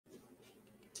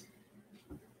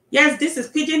Yes, this is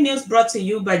PG News brought to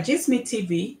you by Gisme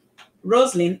TV,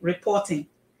 Roslyn reporting.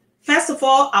 First of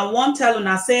all, I want to tell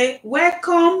you, say,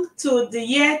 welcome to the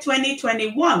year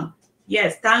 2021.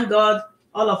 Yes, thank God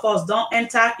all of us don't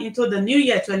enter into the new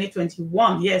year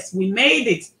 2021. Yes, we made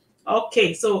it.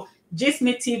 Okay, so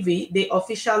Gisme TV, they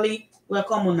officially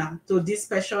welcome una to this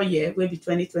special year, will be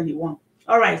 2021.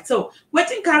 All right, so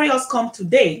wetin carry us come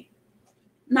today.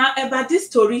 Now about this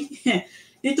story,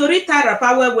 the story tie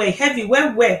wrapper well heavy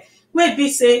well wey be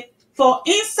say for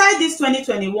inside this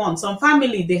 2021 some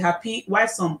family they happy while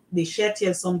some they shed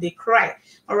tears, some they cry.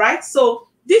 All right, so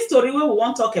this story wey we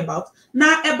wan talk about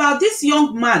now about this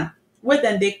young man wey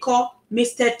dem dey call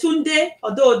Mr.Tunde,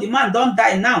 although the man don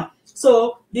die now.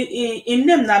 So im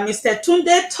name na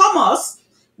Mr.Tunde Thomas,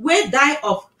 wey die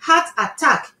of heart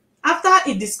attack after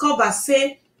he discover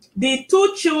say the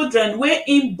two children wey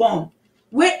im born,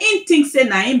 wey im think say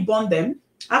na im born them,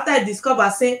 after he discover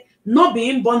say no be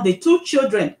him born the two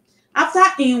children, after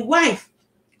him wife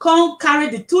come carry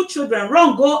the two children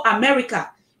run go America.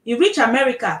 He reach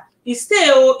America, he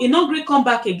stay he no gree come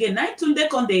back again. Na Tunde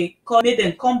come dey call make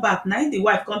dem come back. Na the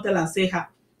wife come tell am say her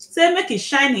say make he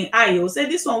shine him eye. Say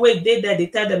this one wey dey there, they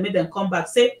tell them make dem come back.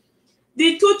 Say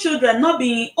the two children not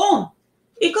be him own.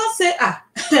 He come say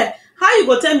how you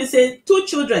go tell me say two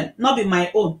children not be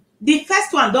my own? The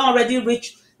first one don already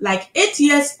reach like 8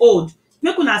 years old.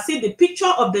 Make una see the picture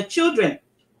of the children.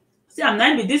 See, I'm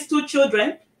nine with these two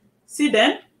children. See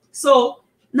them. So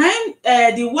nine,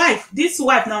 the wife, this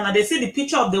wife now they see the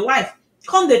picture of the wife.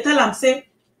 Come they tell them say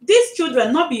these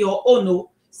children not be your own.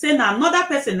 No, say now another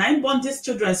person nine born these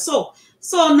children. So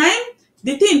nine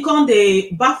the thing come they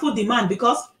baffle the man,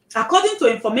 because according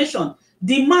to information,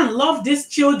 the man loved these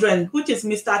children, which is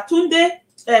Mr.Tunde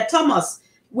Thomas,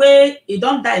 where he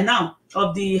don't die now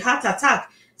of the heart attack.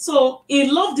 So he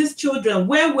loved these children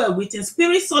well with his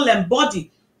spirit, soul, and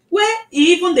body. Where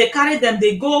even they carry them,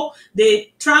 they go,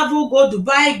 they travel, go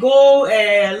Dubai, go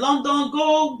London,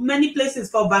 go many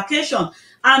places for vacation.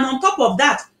 And on top of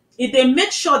that, they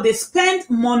make sure they spend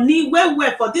money well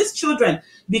for these children,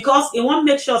 because he won't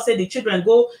make sure say the children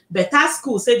go better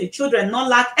school, say the children not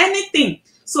lack anything.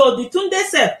 So the Tunde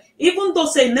self, even though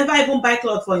say never even buy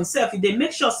clothes for himself, they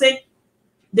make sure say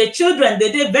the children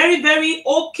they did very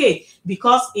okay,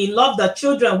 because he loved the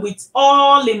children with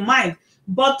all in mind.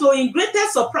 But to in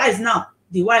greatest surprise now,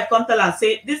 the wife come tell and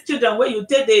say these children where you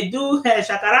take they do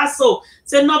shakara, so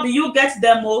say no be you get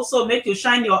them also, make you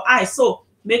shine your eyes, so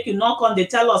make you knock on, they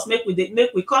tell us make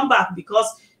we come back, because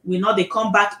we know they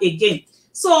come back again.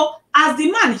 So as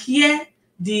the man hear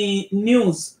the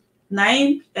news,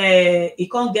 nine he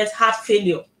can't get heart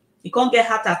failure, he can't get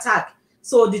heart attack.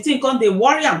 So the thing can't they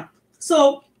worry him.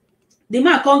 So the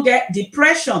man can't get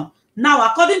depression. Now,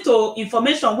 according to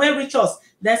information where reach us,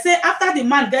 they say after the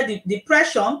man get the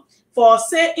depression, for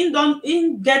say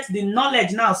in get the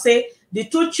knowledge now, say the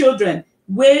two children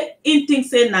where in think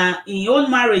say na in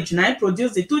own marriage now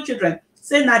produce the two children,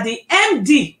 say na the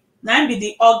MD now be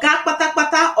the oga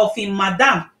pata of him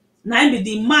madam, now be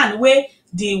the man where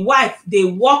the wife they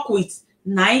work with,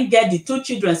 now get the two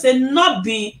children. Say not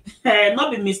be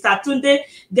Mr.Tunde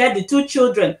get the two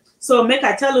children. So make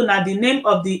I tell you now the name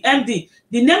of the MD.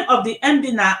 The name of the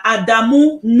MD na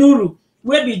Adamu Nuru,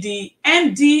 will be the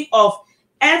MD of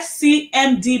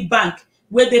FCMD Bank,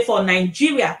 where they for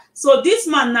Nigeria. So this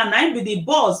man now be the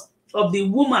boss of the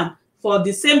woman for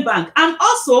the same bank. And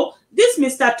also this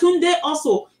Mr.Tunde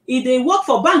also, they work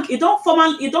for bank. He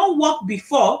don't work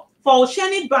before for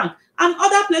Oceanic Bank and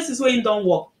other places where he don't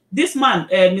work. This man,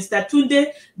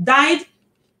 Mr.Tunde, died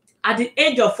at the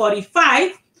age of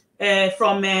 45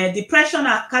 from depression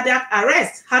and cardiac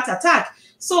arrest, heart attack.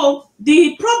 So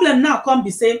the problem now come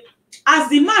be say, as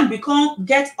the man become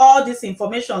get all this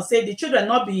information, say the children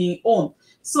not being own.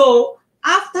 So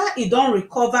after he don't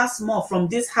recover small from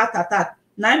this heart attack,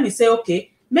 now me say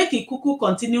okay, make he kuku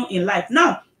continue in life.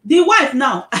 Now the wife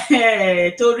now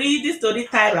to read this story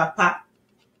tie wrapper,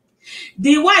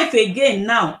 the wife again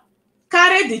now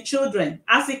carry the children.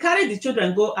 As he carry the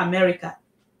children go America,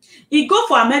 he go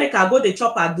for America, go the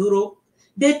chop aduro.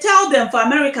 They tell them for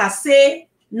America say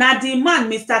na the man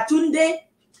Mr.Tunde,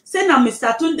 say na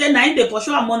Mr.Tunde na in the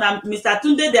pursue am, na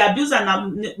Mr.Tunde the abuser, na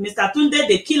Mr.Tunde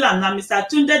the killer, na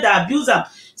Mr.Tunde the abuser,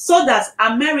 so that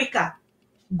America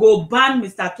go ban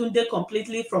Mr.Tunde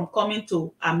completely from coming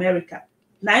to America.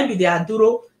 Na him be the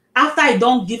aduro. After I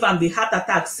don't give him the heart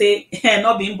attack, say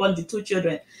not being born the two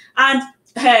children. And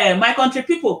my country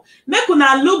people, make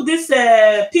una look this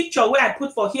picture where I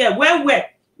put for here, where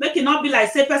make it not be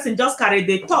like say person just carry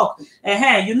the talk.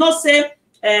 You know say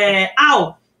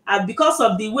how because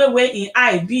of the way in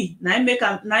I be, now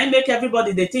make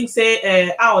everybody they think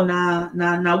say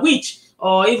na witch,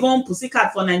 or even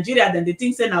pussycat for Nigeria, then they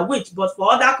think say na witch, but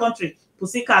for other country,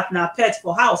 pussycat na pet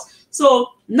for house. So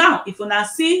now, if you now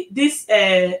see this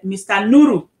Mr.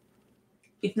 Nuru,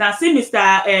 if now see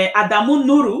Mr. Adamu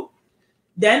Nuru,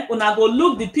 then una go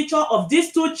look the picture of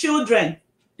these two children.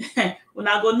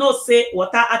 Una go know say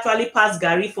water actually pass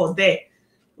Gary for there.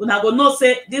 Una go know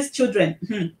say these children,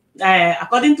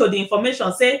 according to the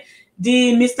information, say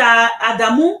the Mr.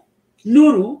 Adamu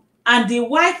Nuru and the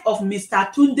wife of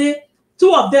Mr. Tunde,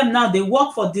 two of them now they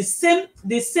work for the same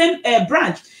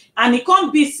branch, and it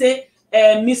can't be say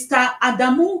Mr.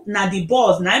 Adamu na the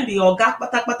boss, na be oga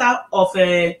patapata of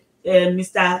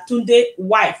Mr. Tunde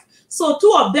wife. So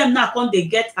two of them now come they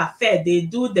get affair, they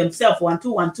do themselves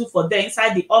 1-2-1-2 for them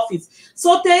inside the office.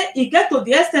 So it get to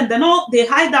the extent they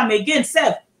hide them again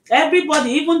self.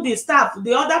 Everybody, even the staff,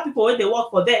 the other people where they work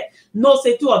for there, know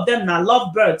say two of them now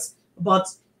love birds.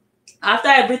 But after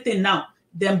everything now,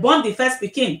 them born the first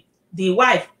pikin, the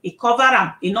wife, he cover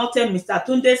them. He not tell Mr.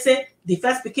 Tunde say the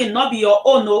first pikin not be your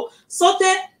own. No. So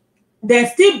then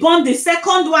still born the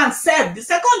second one self. The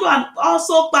second one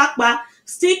also back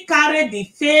still carry the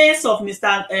face of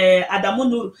Mr. Adamu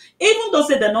Nuru, even though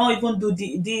say they don't even do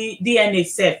the DNA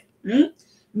self.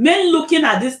 Men looking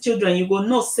at these children, you go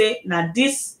know say na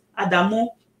this Adamu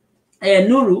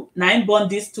Nuru na him born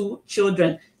these two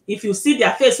children. If you see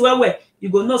their face well, you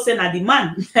go know say na the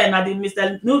man, na the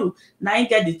Mr. Nuru na him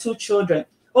get the two children.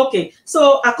 Okay,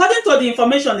 so according to the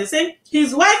information, they say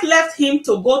his wife left him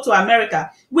to go to America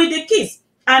with the kids,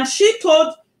 and she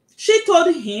told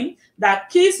him that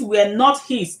kids were not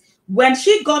his. When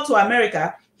she got to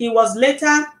America, he was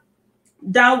later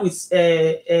down with so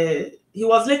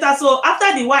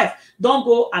after the wife don't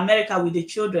go America with the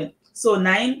children, so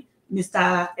now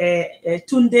Mr.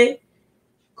 Tunde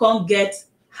can't get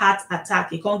heart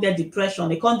attack, he can't get depression,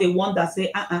 he can't wonder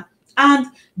say and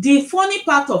the funny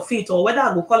part of it, or whether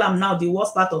I go call him now the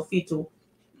worst part of it,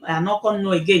 I not gonna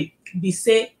know again, be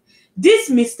say this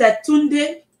Mr.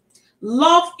 Tunde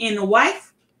love in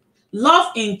wife,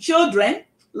 love in children,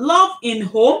 love in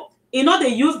home, they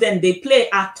use them, they play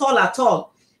at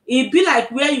all. It be like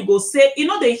where you go say,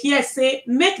 they hear say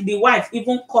make the wife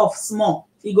even cough small.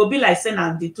 It go be like saying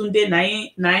the Tunde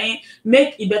na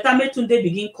make it better make Tunde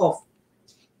begin cough.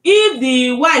 If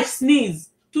the wife sneeze,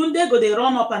 Tunde go they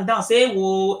run up and down, say,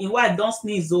 whoa, in wife don't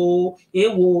sneeze, oh,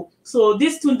 whoa. So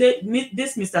this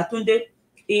Mr. Tunde,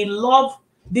 he love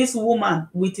this woman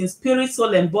with his spirit,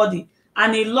 soul, and body.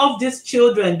 And he love these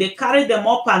children. They carry them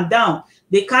up and down.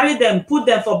 They carry them, put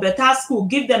them for better school,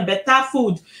 give them better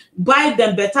food, buy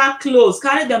them better clothes,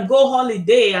 carry them go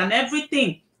holiday and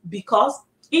everything. Because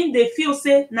in they feel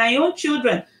say, na your own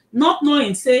children, not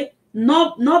knowing say,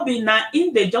 not be na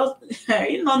in they just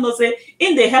know say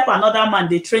in they help another man,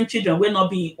 they train children will not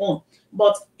be his own.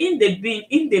 But in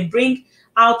they bring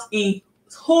out in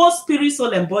whole spirit,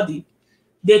 soul, and body,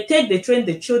 they train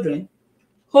the children,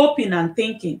 hoping and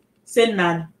thinking, say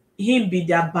na him be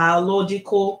their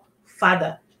biological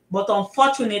father. But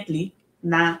unfortunately,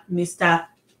 na Mr.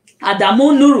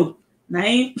 Adamu Nuru, na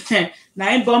him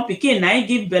born pikin, na him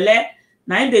give belle,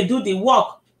 na him they do the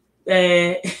work.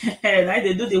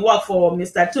 They do the work for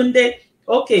Mr. Tunde.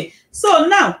 Okay, so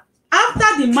now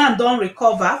after the man don't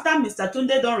recover, after Mr.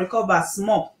 Tunde don't recover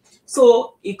small,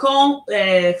 so he can't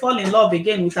fall in love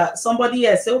again with somebody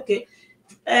else. Say, okay,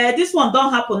 this one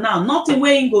don't happen now. Nothing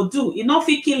where he go do. He not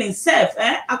fit kill himself.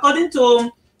 According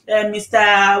to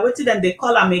Mr. what did they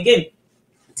call him again?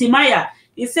 Timaya.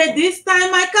 He said, this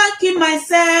time I can't kill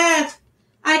myself.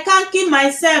 I can't kill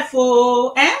myself.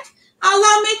 Oh,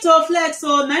 allow me to flex.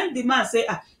 So now the man say,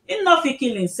 he not fit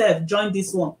kill himself. Join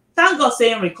this one. Thank God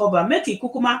saying recover. Make it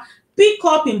kukuma pick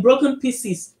up in broken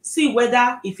pieces. See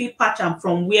whether if he patch him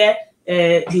from where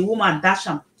the woman dash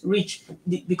him reach.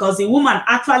 Because the woman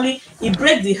actually, he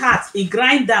break the heart. He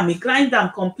grind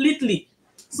them completely.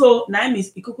 So now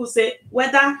Miss Ikuku say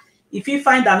whether if he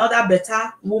find another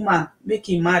better woman, make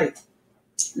him marry.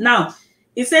 Now,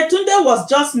 he said Tunde was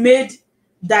just made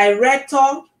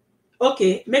director.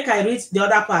 Okay, make I read the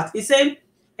other part. He said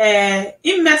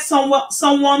he met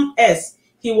someone else.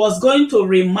 He was going to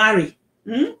remarry.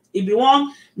 If you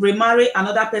want remarry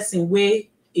another person where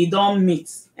he don't meet.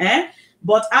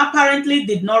 But apparently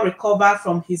did not recover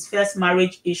from his first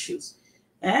marriage issues.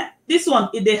 This one,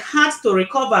 it hard to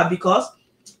recover because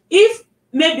if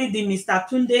maybe the Mr.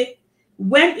 Tunde,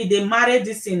 when they married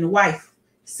this in wife,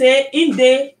 say in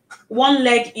day one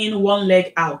leg in, one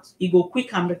leg out, he go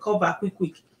quick and recover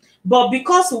quick. But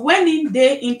because when in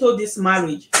day into this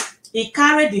marriage, he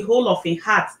carried the whole of his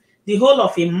heart, the whole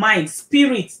of him mind,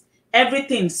 spirit,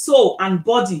 everything, soul and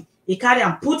body, he carry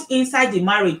and put inside the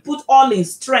marriage, put all in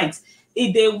strength.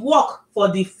 If they work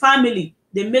for the family,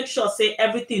 they make sure say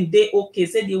everything they okay,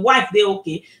 say the wife they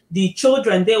okay, the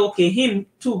children they okay, him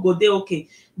too go they okay.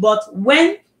 But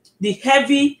when the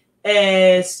heavy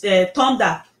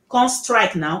thunder come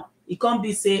strike now, it can't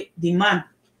be say the man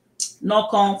not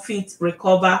come fit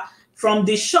recover from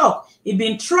the shock. He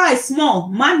been try small,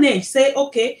 manage, say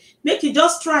okay, make it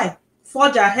just try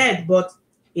forge ahead, but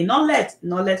he not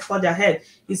let forge ahead.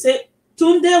 He say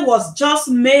Tunde was just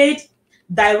made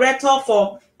director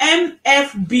for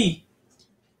MFB,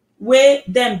 where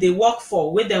them they work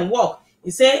for, where them work.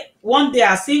 He say one day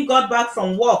I seen got back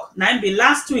from work, now be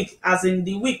last week, as in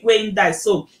the week where he died.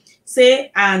 So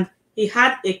say, and he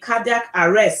had a cardiac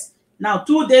arrest. Now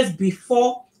 2 days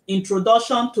before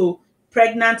introduction to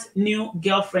pregnant new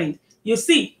girlfriend. You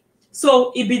see,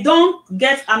 so if he don't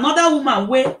get another woman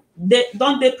where they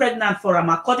pregnant for him,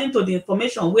 according to the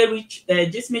information where reach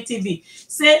Gisme TV,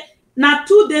 say now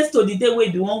 2 days to the day where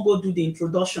you won't go do the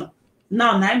introduction.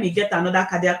 Now me get another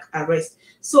cardiac arrest.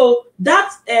 So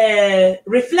that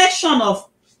reflection of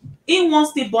in one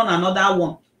still born another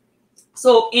one.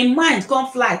 So in mind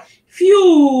come fly.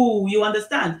 Phew, you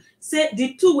understand? Say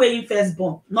the two way in first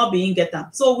born, not being get them.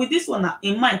 So with this one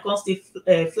in mind comes to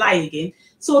fly again.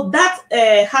 So that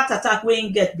heart attack we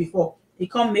in get before, he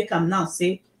can't make him now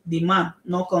say the man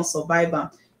not can survive him.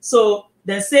 So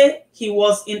they say he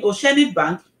was in Oceanic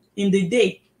Bank in the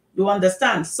day. You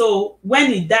understand? So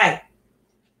when he died,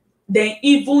 they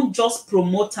even just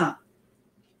promote him.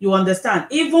 You understand?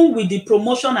 Even with the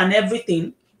promotion and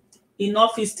everything,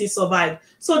 enough is still survive.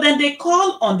 So then they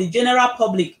call on the general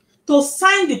public to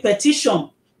sign the petition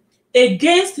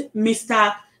against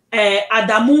Mr.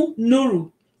 Adamu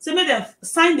Nuru. So make them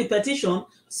sign the petition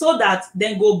so that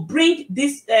then go bring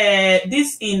this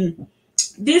in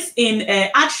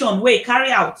action way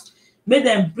carry out. Make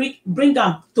them bring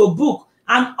them to book.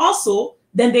 And also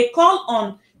then they call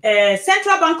on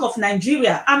Central Bank of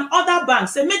Nigeria and other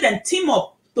banks. Say make them team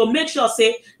up to make sure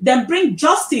say then bring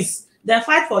justice, then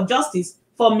fight for justice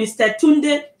for Mr.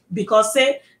 Tunde, because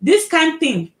say this kind of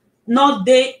thing not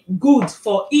they good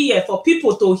for ear for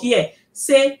people to hear.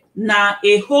 Say na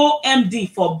a whole MD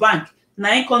for bank.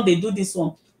 Now can they do this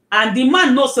one? And the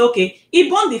man knows say okay, he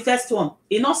born the first one.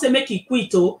 He not say make he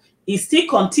quit, oh, he still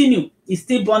continue, he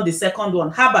still born the second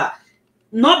one. Haba,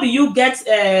 not be you get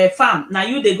farm, now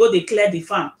you they go declare the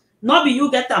farm. Not be you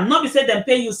get them, not be say them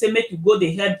pay you say make you go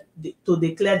the head to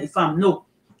declare the farm. No.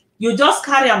 You just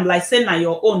carry them like say na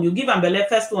your own. You give them the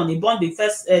first one, he born the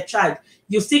first child.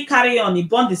 You still carry on, he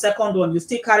born the second one, you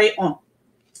still carry on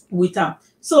with them.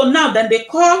 So now then they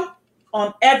call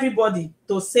on everybody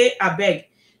to say abeg,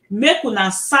 make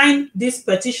una sign this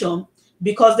petition,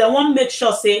 because they won't make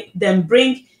sure say them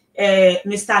bring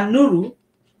Mr. Nuru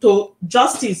to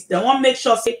justice. They won't make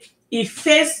sure say he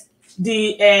face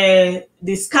the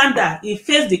scandal, he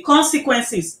face the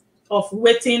consequences of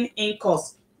waiting in court.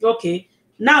 Okay.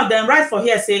 Now then right for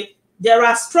here say there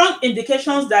are strong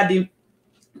indications that the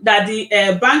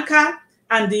banker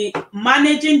and the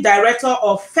managing director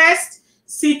of First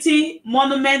City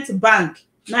Monument Bank,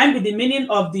 now be the meaning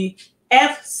of the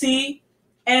FCMB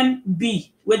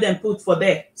where them put for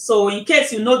there. So in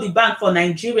case you know the bank for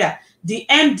Nigeria, the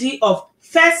MD of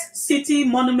First City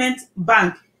Monument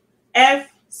Bank,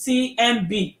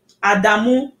 FCMB,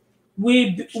 Adamu,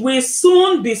 will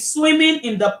soon be swimming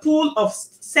in the pool of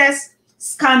sex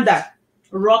scandal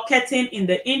rocketing in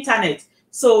the internet.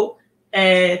 So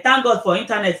thank God for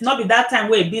internet. Not be that time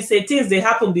where be say things they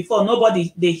happen before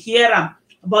nobody they hear them.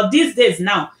 But these days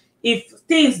now, if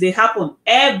things they happen,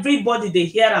 everybody they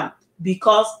hear them,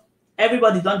 because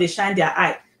everybody don't they shine their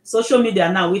eye. Social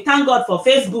media now, we thank God for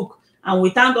Facebook, and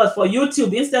we thank God for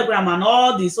YouTube, Instagram, and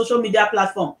all the social media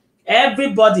platform.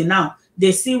 Everybody now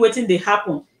they see what they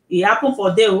happen. It happen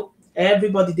for them.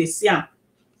 Everybody they see them.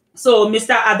 So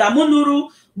Mr. Adamu Nuru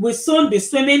will soon be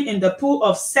swimming in the pool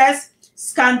of sex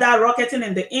scandal rocketing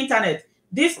in the internet.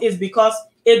 This is because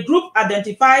a group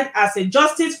identified as a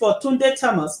Justice for Tunde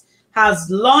Thomas has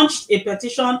launched a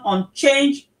petition on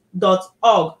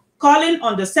change.org calling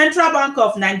on the Central Bank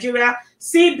of Nigeria,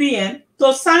 CBN,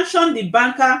 to sanction the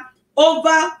banker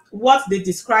over what they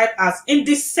describe as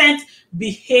indecent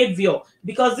behavior,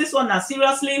 because this one is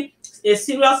seriously a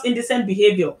serious indecent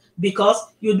behavior, because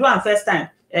you do it first time.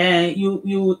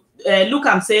 You look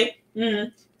and say,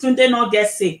 Tunde not get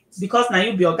sick, because now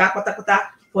you be oga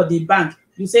kota for the bank.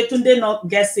 You say Tunde not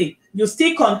get sick. You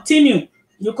still continue.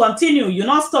 You continue. You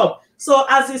not stop. So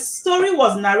as the story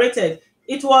was narrated,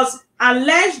 it was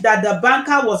alleged that the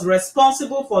banker was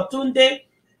responsible for Tunde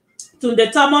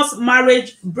Tunde Thomas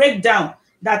marriage breakdown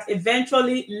that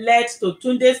eventually led to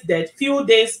Tunde's death few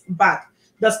days back.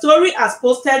 The story as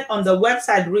posted on the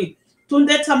website read,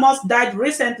 Tunde Thomas died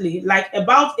recently, like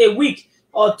about a week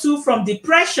or two from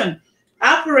depression.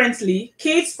 Apparently,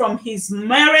 kids from his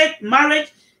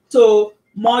marriage to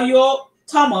Moyo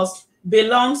Thomas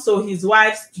belongs to his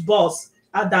wife's boss,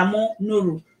 Adamu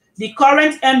Nuru, the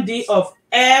current MD of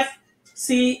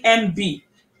FCMB.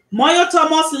 Moyo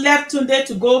Thomas left Tunde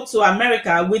to go to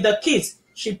America with the kids.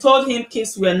 She told him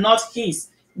kids were not his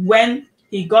when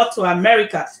he got to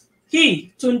America.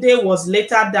 He, Tunde, was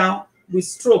later down with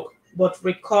stroke but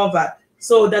recovered.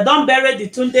 So they don't bury the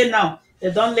Tunde now.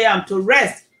 They don't lay him to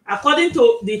rest. According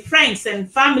to the friends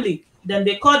and family, then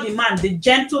they call the man the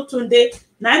gentle Tunde.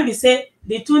 Now we say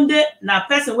the Tunde na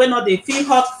person wey not they feel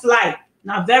hot fly.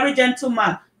 Now very gentle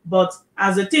man. But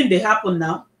as the thing they happen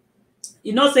now,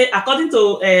 you know, say according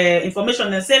to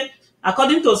information, and say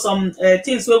according to some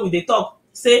things where we they talk,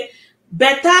 say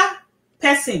better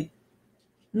person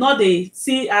not they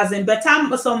see as in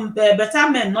better some better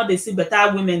men not they see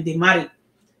better women they marry.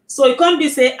 So it can't be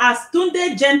say as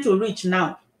Tunde gentle rich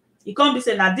now, it can't be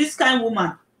say now this kind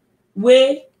woman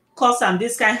way cause him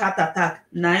this kind heart attack,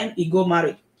 nine he go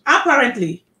marry.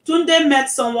 Apparently Tunde met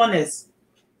someone else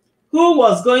who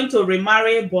was going to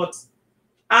remarry but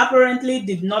apparently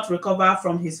did not recover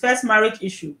from his first marriage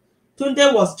issue.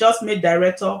 Tunde was just made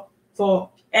director for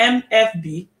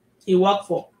MFB he worked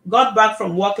for, got back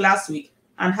from work last week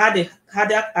and had a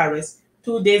cardiac arrest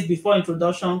 2 days before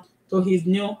introduction to his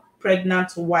new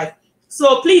pregnant wife.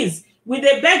 So please, we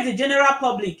dey beg the general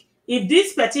public, if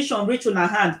this petition reach una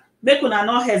hand, make una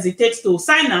not hesitate to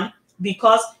sign them,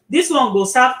 because this one go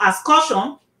serve as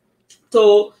caution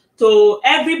to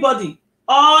everybody,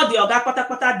 all the oga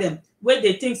kpatakpata them, where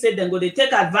they think say them go they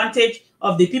take advantage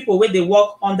of the people where they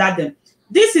work under them.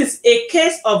 This is a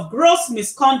case of gross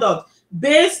misconduct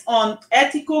based on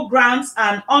ethical grounds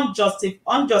and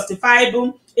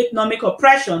unjustifiable economic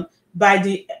oppression by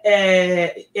the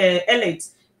elite,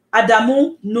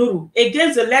 Adamu Nuru,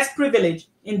 against the less privileged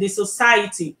in the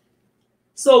society.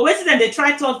 So what then they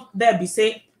try to there be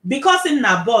say, because in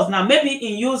na boss now maybe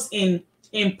in use in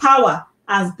power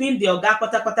as being the oga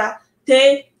kpatakpata,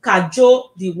 take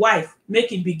cajole the wife,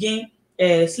 make it begin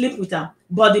sleep with her.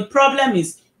 But the problem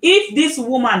is, if this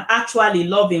woman actually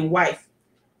love in wife,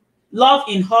 love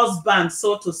in husband,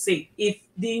 so to say, if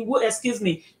the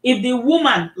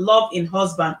woman love in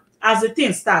husband, as the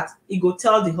thing starts, he go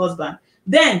tell the husband,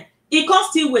 then he can't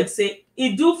still wait, say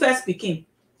he do first pikin,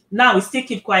 now he still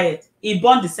keep quiet, he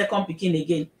born the second pikin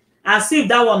again, and see if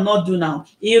that one not do now,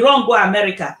 he run go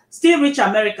America, still reach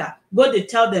America, go they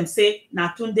tell them say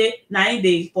na Tunde na in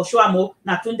they pursue amo,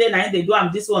 na Tunde na in they do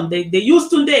am this one, they use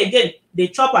Tunde again, they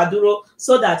chop aduro,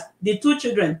 so that the two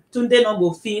children Tunde not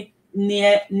go feel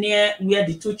near where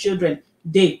the two children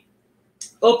they.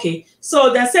 Okay,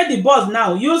 so they said the boss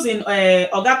now using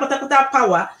oga kpatakpata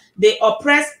power, they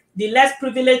oppress the less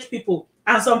privileged people.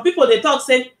 And some people they talk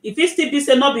say if it still be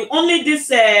say not be only this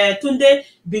Tunde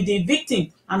be the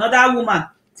victim, another woman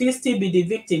still be the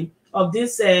victim of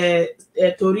this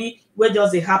story where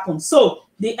does it happen. So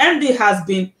the MD has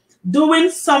been doing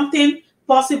something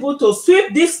possible to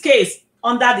sweep this case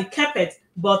under the carpet,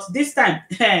 but this time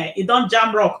it don't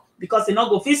jam rock, because it not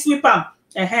go fit sweep am.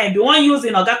 The one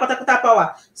using oga kpatakpata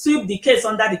power sweep the case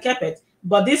under the carpet,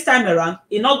 but this time around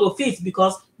it not go fit,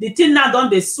 because the thing now don't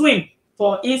they swim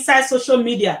for inside social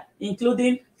media,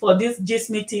 including for this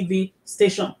Gisme TV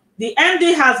station. The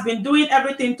MD has been doing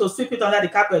everything to sweep it under the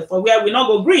carpet, for where we not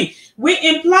go agree. We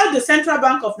employ the Central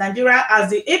Bank of Nigeria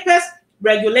as the apex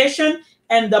regulation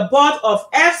and the board of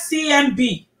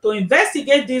FCMB to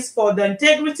investigate this for the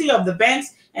integrity of the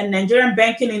banks and Nigerian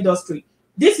banking industry.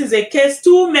 This is a case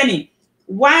too many.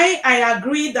 Why I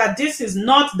agree that this is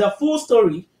not the full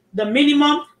story, the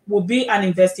minimum will be an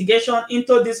investigation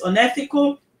into this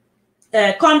unethical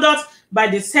conduct by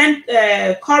the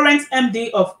current MD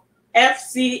of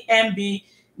FCMB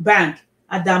Bank,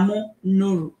 Adamu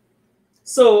Nuru.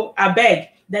 So I beg,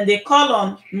 then they call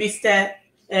on Mr.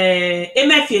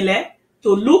 Emefiele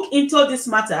to look into this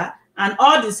matter, and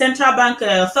all the central bank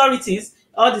authorities,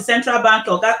 all the central bank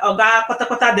oga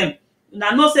kpatakpata them.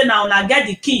 Una know say now una get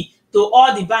the key to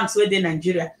all the banks within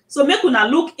Nigeria. So make una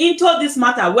look into this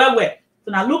matter where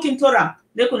una look into them.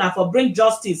 Make una for bring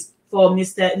justice for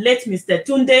late Mr.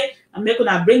 Tunde, and make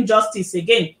una bring justice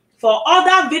again for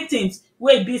other victims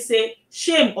where be say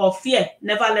shame or fear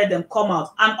never let them come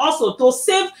out, and also to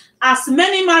save as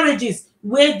many marriages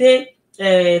where they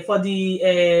for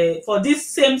this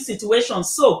same situation.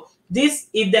 So this,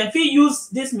 if them feel use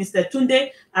this Mr.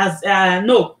 Tunde as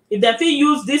if them feel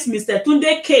use this Mr.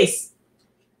 Tunde case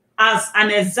as an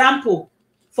example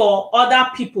for other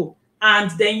people,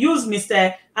 and then use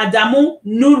Mr. Adamu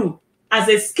Nuru as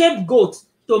a scapegoat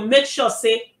to make sure,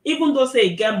 say, even though say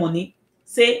he get money,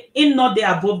 say in not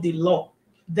there above the law,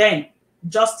 then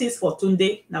justice for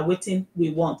Tunde na wetin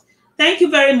we want. Thank you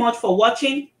very much for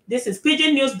watching. This is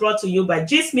Pidgin News brought to you by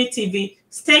GSME TV.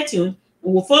 Stay tuned.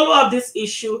 We'll follow up this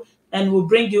issue and we'll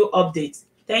bring you updates.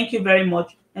 Thank you very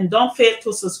much. And don't fail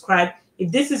to subscribe.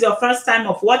 If this is your first time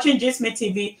of watching GSME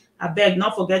TV, I beg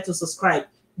not forget to subscribe.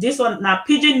 This one now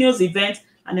Pidgin News event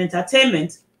and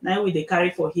entertainment. Now we they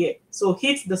carry for here. So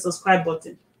hit the subscribe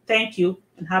button. Thank you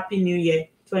and Happy New Year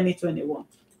 2021.